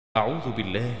أعوذ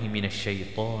بالله من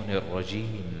الشيطان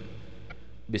الرجيم.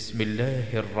 بسم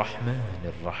الله الرحمن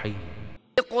الرحيم.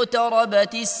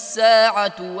 اقتربت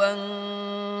الساعة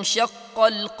وانشق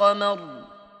القمر.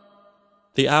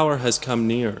 The hour has come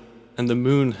near, and the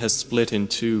moon has split in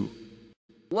two.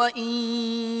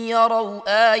 وإن يروا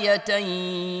آية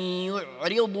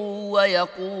يعرضوا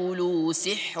ويقولوا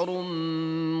سحر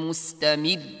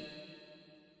مستمر.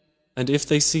 And if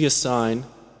they see a sign,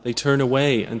 they turn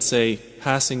away and say,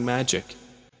 passing magic.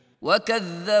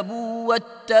 وكذبوا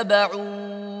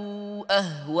واتبعوا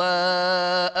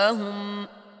أهواءهم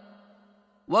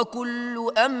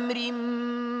وكل أمر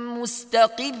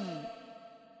مستقر.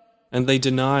 And they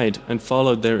denied and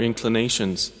followed their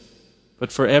inclinations.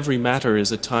 But for every matter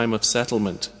is a time of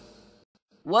settlement.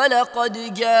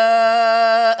 ولقد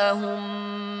جاءهم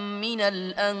من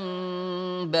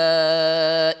الأنباء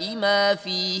ما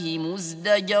فيه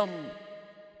مزدجر.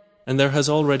 And there has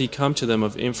already come to them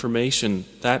of information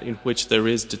that in which there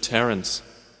is deterrence.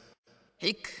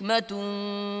 حكمة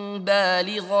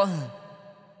بالغة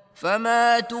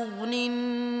فما تغني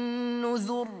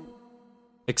النذر.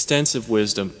 Extensive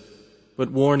wisdom, but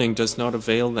warning does not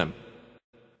avail them.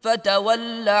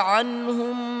 فتول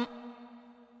عنهم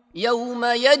يوم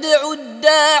يدعو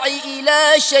الداع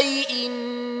إلى شيء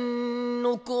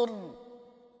نكر.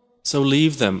 So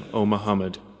leave them, O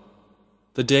Muhammad,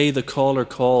 the day the caller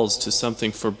calls to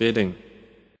something forbidding.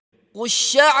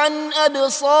 خش عن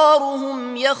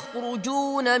أبصارهم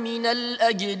يخرجون من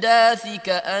الأجداث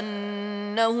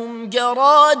كأنهم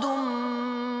جراد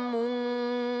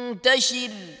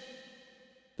منتشر.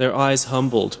 Their eyes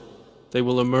humbled, they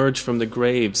will emerge from the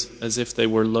graves as if they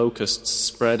were locusts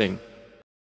spreading.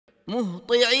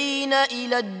 مهطعين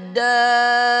إلى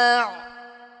الداع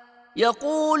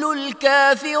يقول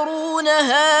الكافرون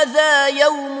هذا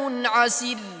يوم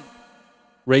عسر.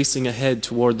 Racing ahead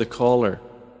toward the caller,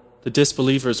 the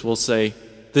disbelievers will say,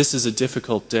 this is a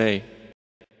difficult day.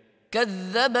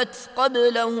 كذبت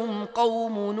قبلهم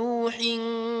قوم نوح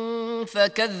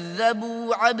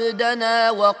فكذبوا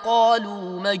عبدنا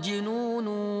وقالوا مجنون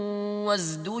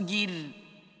وازدجر.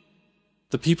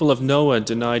 The people of Noah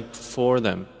denied before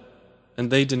them,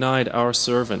 and they denied our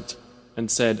servant,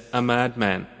 and said, a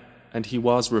madman, and he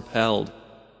was repelled.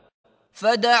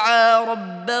 فدعا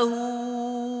ربه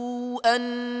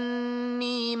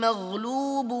أني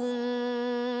مغلوب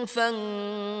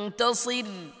فانتصر.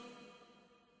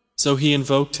 So he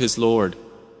invoked his Lord,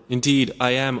 indeed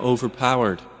I am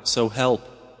overpowered, so help.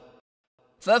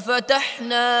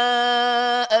 ففتحنا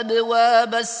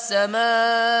أبواب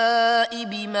السماء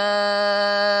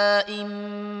بماء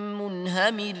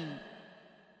منهمر.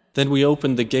 Then we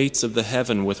opened the gates of the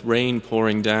heaven with rain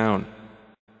pouring down.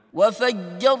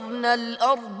 وفجرنا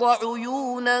الأرض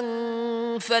عيونا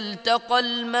فالتقى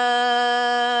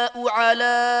الماء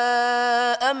على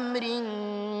أمر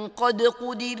قد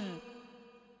قدر.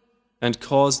 And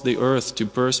caused the earth to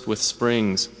burst with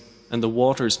springs, and the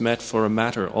waters met for a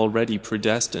matter already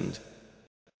predestined.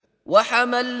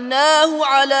 وحملناه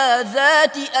على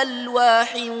ذات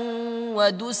ألواح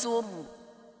ودسر.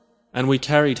 And we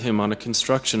carried him on a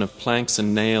construction of planks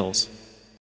and nails.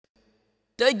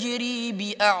 تجري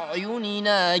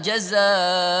بأعيننا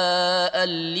جزاء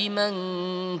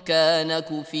لمن كان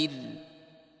كفر.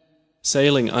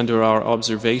 Sailing under our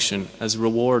observation as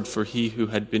reward for he who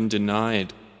had been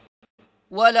denied.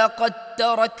 ولقد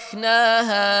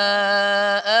تركناها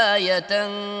آية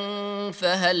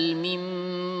فهل من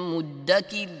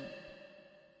مدكر.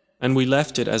 And we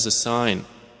left it as a sign,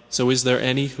 so is there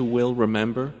any who will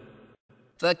remember?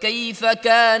 فكيف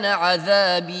كان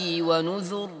عذابي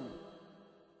ونذر.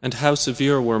 And how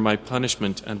severe were my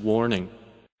punishment and warning.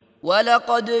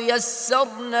 ولقد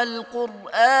يسرنا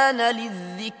القرآن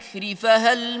للذكر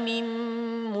فهل من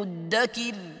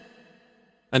مدكر.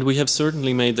 And we have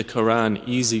certainly made the Quran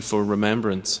easy for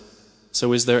remembrance.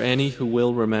 So is there any who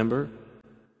will remember?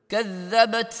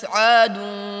 كذبت عاد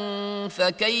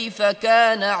فكيف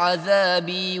كان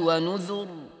عذابي ونذر.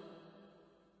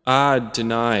 Ad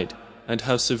denied, and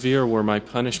how severe were my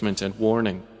punishment and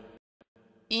warning.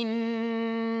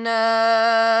 إنا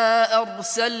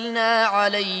أرسلنا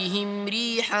عليهم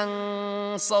ريحا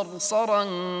صرصرا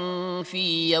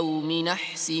في يوم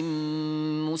نحس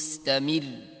مستمر.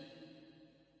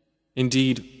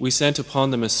 Indeed, we sent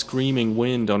upon them a screaming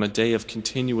wind on a day of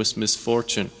continuous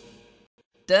misfortune.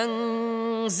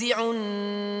 تنزع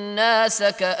الناس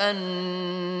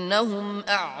كأنهم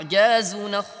أعجاز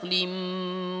نخل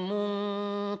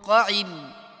منقعر.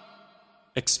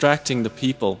 Extracting the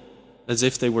people as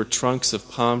if they were trunks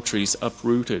of palm trees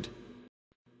uprooted.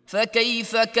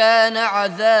 فكيف كان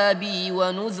عذابي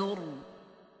ونذر.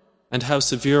 And how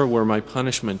severe were my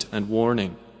punishment and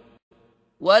warning.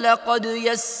 وَلَقَدْ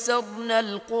يَسَّرْنَا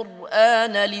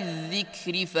الْقُرْآنَ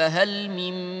لِلذِّكْرِ فَهَلْ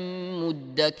مِن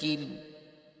مُّدَّكِرٍ.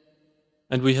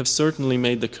 And we have certainly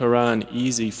made the Quran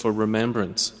easy for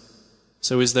remembrance.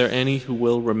 So is there any who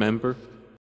will remember?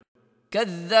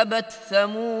 كَذَّبَتْ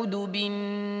ثَمُودُ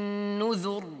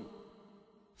بِالنُّذُرِ.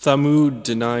 Thamud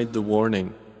denied the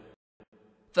warning.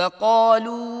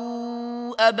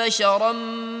 فَقَالُوا أَبَشَرًا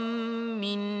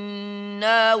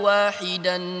مِّنَّا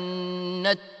وَاحِدًا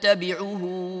نَّتَّبِعُهُ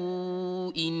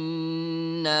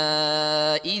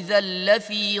إِنَّا إِذًا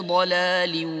لَّفِي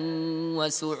ضَلَالٍ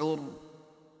وَسُعُرٍ.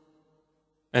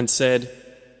 And said,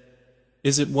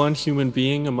 "Is it one human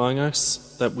being among us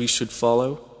that we should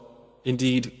follow?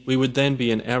 Indeed, we would then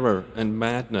be in error and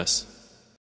madness."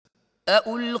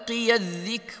 أَأُلْقِيَ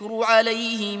الذِّكْرُ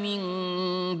عَلَيْهِ مِن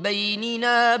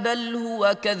بَيْنِنَا بَلْ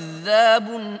هُوَ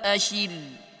كَذَّابٌ أَشِرٌ.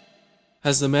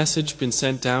 Has the message been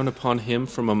sent down upon him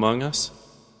from among us?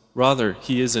 Rather,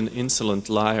 he is an insolent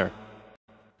liar.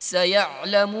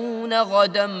 سَيَعْلَمُونَ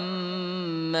غَدًا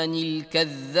مَّنِ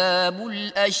الْكَذَّابُ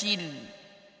الْأَشِرُ.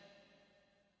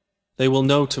 They will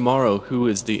know tomorrow who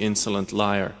is the insolent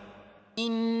liar.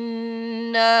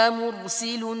 إِنَّا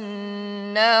مُرْسِلُو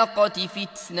النَّاقَةِ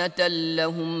فِتْنَةً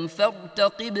لَّهُمْ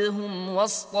فَارْتَقِبْهُمْ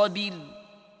وَاصْطَبِرْ.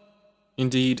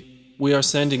 Indeed, we are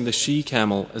sending the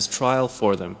she-camel as trial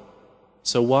for them.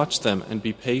 So watch them and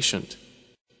be patient.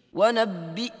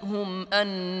 وَنَبِّئْهُمْ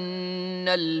أَنَّ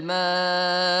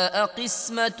الْمَاءَ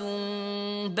قِسْمَةٌ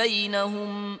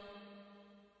بَيْنَهُمْ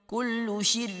كُلُّ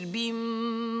شِرْبٍ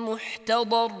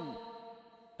مُحْتَضَرٍ.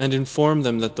 And inform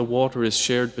them that the water is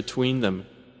shared between them,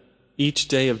 each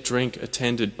day of drink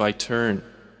attended by turn.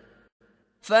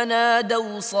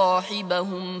 فَنَادَوْا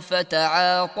صَاحِبَهُمْ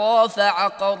فَتَعَاطَىٰ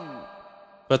فَعَقَرَ.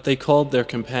 But they called their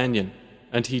companion,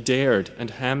 and he dared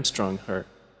and hamstrung her.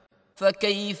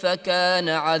 فَكَيْفَ كَانَ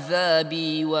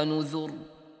عَذَابِي وَنُذُرِ.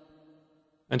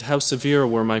 And how severe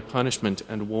were my punishment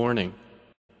and warning.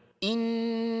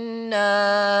 إِنَّا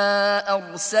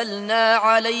أَرْسَلْنَا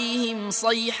عَلَيْهِمْ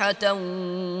صَيْحَةً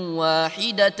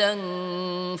وَاحِدَةً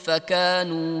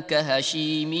فَكَانُوا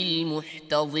كَهَشِيمِ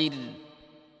الْمُحْتَظِرِ.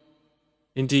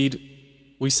 Indeed,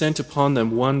 we sent upon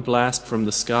them one blast from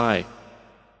the sky,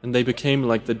 and they became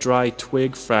like the dry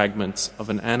twig fragments of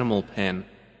an animal pen.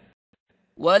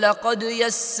 وَلَقَدْ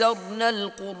يَسَّرْنَا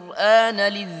الْقُرْآنَ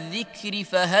لِلذِّكْرِ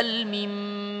فَهَلْ مِن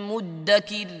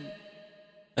مُّدَّكِرٍ.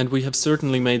 And we have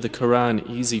certainly made the Quran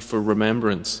easy for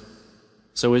remembrance.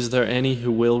 So is there any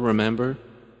who will remember?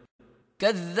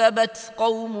 كَذَّبَتْ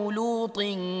قَوْمُ لُوطٍ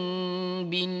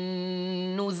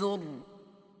بِالنُّذُرِ.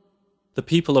 The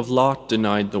people of Lot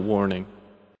denied the warning.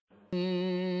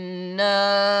 إِنَّا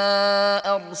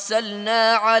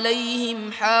أَرْسَلْنَا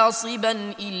عَلَيْهِمْ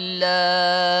حَاصِبًا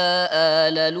إِلَّا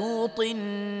آلَ لُوطٍ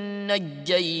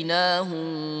نَجَّيْنَاهُم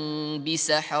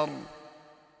بِسَحَرٍ.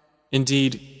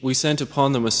 Indeed, we sent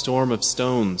upon them a storm of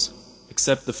stones,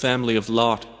 except the family of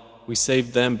Lot. We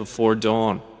saved them before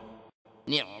dawn.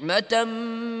 نِعْمَةً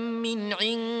مِّنْ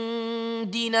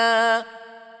عِندِنَا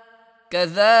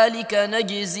كَذَلِكَ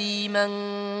نَجْزِي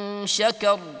مَن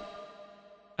شَكَرَ.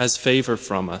 As favor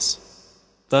from us.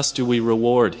 Thus do we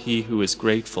reward he who is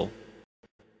grateful.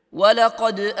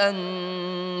 وَلَقَدْ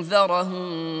أَنذَرَهُم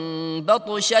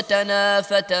بَطْشَتَنَا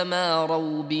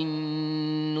فَتَمَارَوْا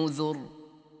بِالنُّذُرِ.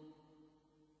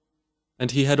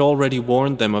 And he had already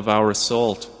warned them of our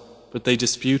assault, but they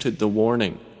disputed the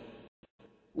warning.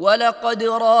 وَلَقَدْ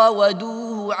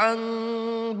رَاوَدُوهُ عَن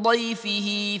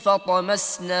ضَيْفِهِ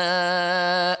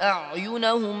فَطَمَسْنَا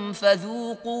أَعْيُنَهُمْ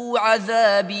فَذُوقُوا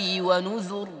عَذَابِي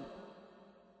وَنُذُرِ.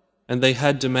 And they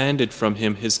had demanded from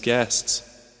him his guests,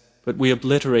 but we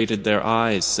obliterated their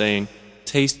eyes, saying,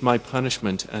 "Taste my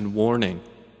punishment and warning."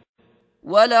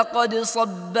 وَلَقَدْ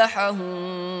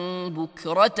صَبَّحَهُم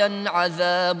بُكْرَةً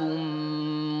عَذَابٌ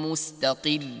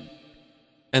مُسْتَقِرٌّ.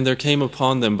 And there came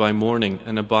upon them by morning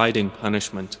an abiding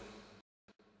punishment.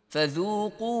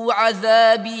 فَذُوقُوا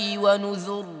عَذَابِي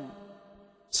وَنُذُرِ.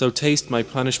 So taste my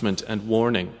punishment and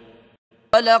warning.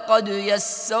 وَلَقَدْ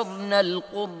يَسَّرْنَا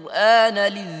الْقُرْآنَ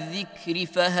لِلذِّكْرِ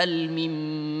فَهَلْ مِن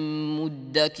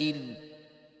مُّدَّكِرٍ.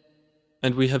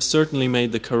 And we have certainly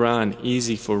made the Quran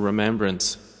easy for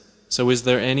remembrance. So is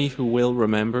there any who will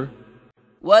remember?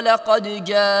 وَلَقَدْ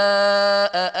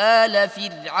جَاءَ آلَ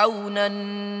فِرْعَوْنَ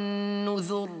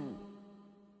النُّذُرُ.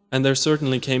 And there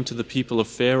certainly came to the people of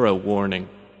Pharaoh warning.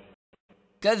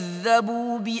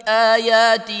 كَذَّبُوا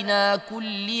بِآيَاتِنَا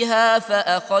كُلِّهَا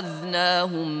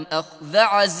فَأَخَذْنَاهُمْ أَخْذَ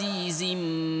عَزِيزٍ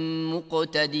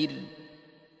مُقْتَدِرٍ.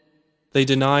 They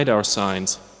denied our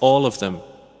signs, all of them,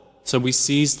 So we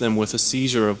seized them with a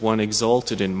seizure of one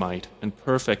exalted in might and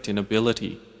perfect in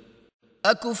ability.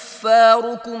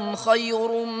 أكفاركم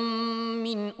خير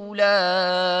من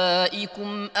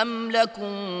أولئكم أم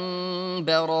لكم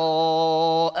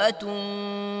براءة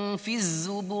في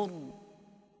الزبر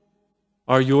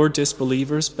Are your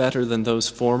disbelievers better than those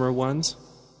former ones?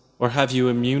 Or have you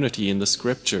immunity in the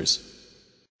scriptures?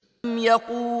 أم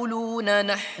يقولون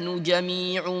نحن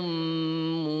جميع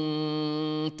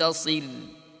منتصر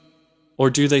Or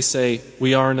do they say,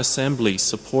 we are an assembly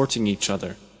supporting each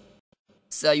other?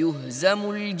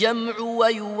 سيهزم الجمع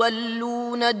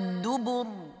ويولون الدبر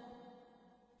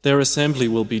Their assembly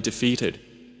will be defeated,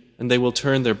 and they will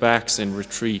turn their backs in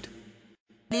retreat.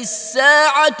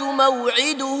 للساعة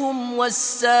موعدهم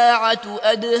والساعة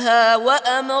أدهى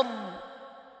وأمر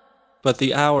But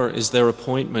the hour is their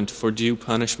appointment for due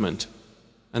punishment,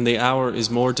 and the hour is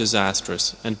more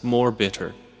disastrous and more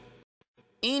bitter.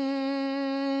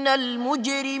 إن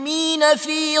المجرمين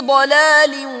في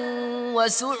ضلال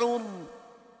وسعر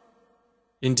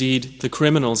Indeed, the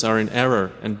criminals are in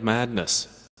error and madness.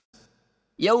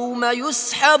 يوم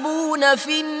يسحبون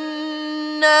في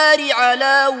النار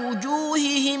على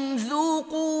وجوههم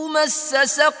ذوقوا مس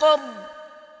سقر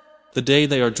The day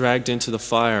they are dragged into the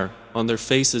fire, on their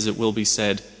faces it will be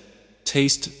said,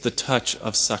 taste the touch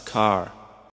of Sakar.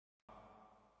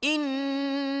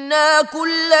 إنا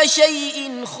كل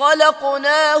شيء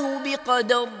خلقناه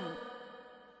بقدر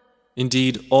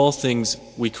Indeed, all things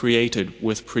we created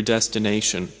with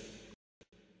predestination.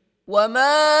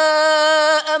 وما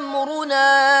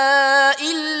أمرنا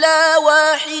إلا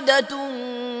واحدة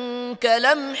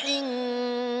كلمح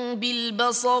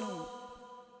بالبصر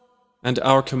And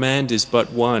our command is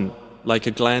but one, like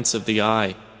a glance of the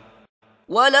eye.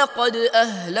 ولقد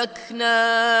أهلكنا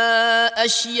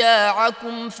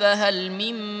أشياعكم فهل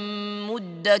من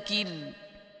مدكر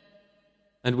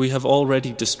And we have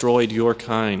already destroyed your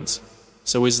kinds.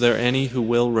 So is there any who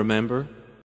will remember?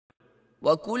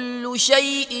 وكل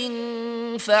شيء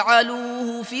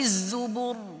فعلوه في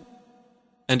الزبر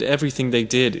And everything they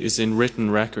did is in written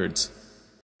records.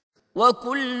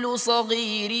 وكل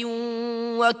صغير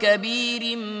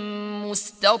وكبير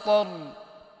مستطر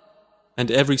And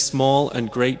every small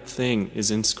and great thing is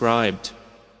inscribed.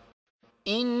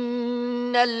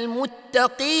 إن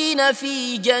المتقين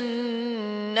في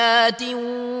جنات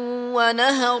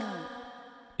ونهر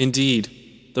Indeed,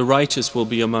 the righteous will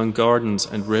be among gardens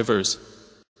and rivers,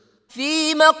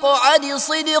 في مقعد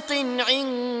صدق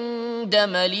عند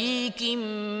مليك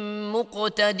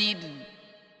مقتدر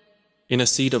in a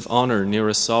seat of honor near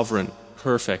a sovereign,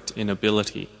 perfect in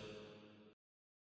ability.